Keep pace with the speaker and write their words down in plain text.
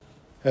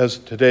As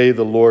today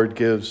the Lord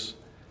gives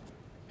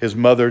his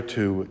mother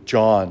to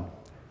John,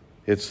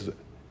 it's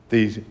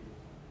the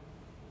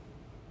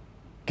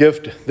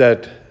gift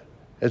that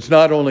it's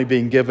not only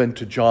being given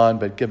to John,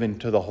 but given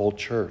to the whole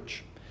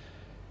church.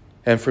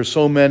 And for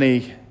so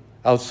many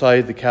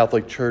outside the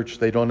Catholic Church,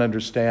 they don't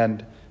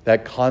understand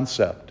that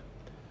concept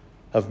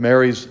of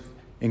Mary's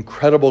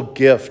incredible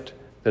gift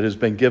that has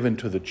been given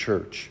to the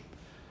church.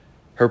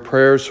 Her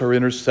prayers, her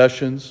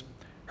intercessions,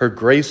 her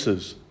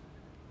graces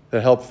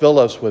that help fill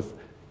us with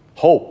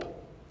hope.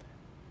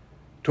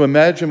 To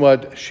imagine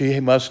what she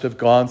must have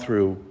gone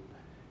through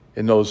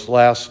in those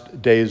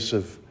last days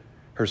of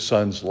her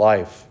son's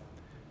life.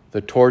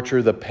 The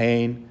torture, the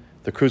pain,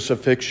 the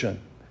crucifixion,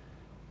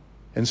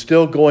 and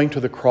still going to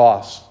the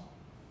cross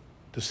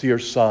to see her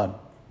son.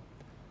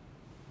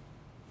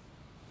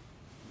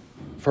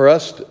 For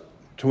us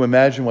to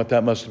imagine what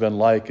that must have been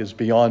like is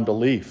beyond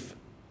belief.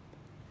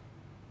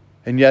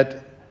 And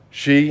yet,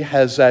 she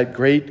has that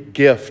great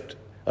gift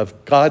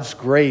of God's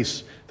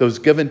grace that was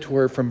given to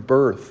her from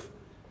birth,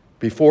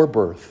 before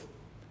birth,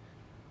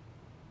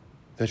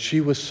 that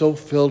she was so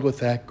filled with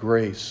that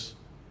grace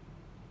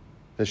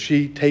that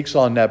she takes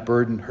on that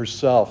burden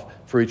herself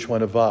for each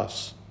one of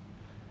us.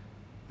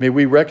 May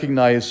we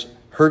recognize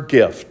her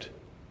gift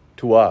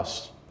to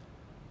us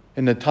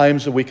in the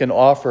times that we can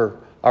offer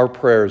our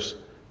prayers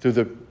through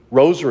the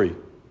rosary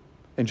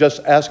and just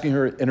asking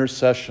her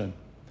intercession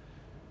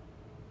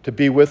to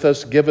be with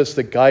us, give us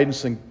the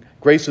guidance and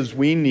graces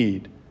we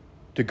need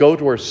to go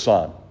to her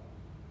Son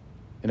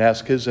and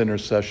ask his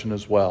intercession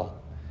as well.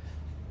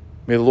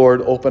 May the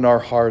Lord open our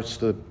hearts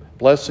to the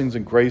blessings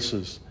and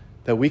graces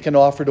that we can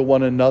offer to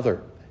one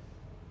another,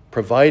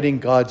 providing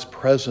God's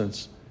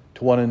presence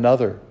to one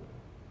another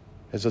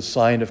as a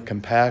sign of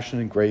compassion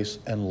and grace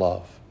and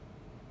love.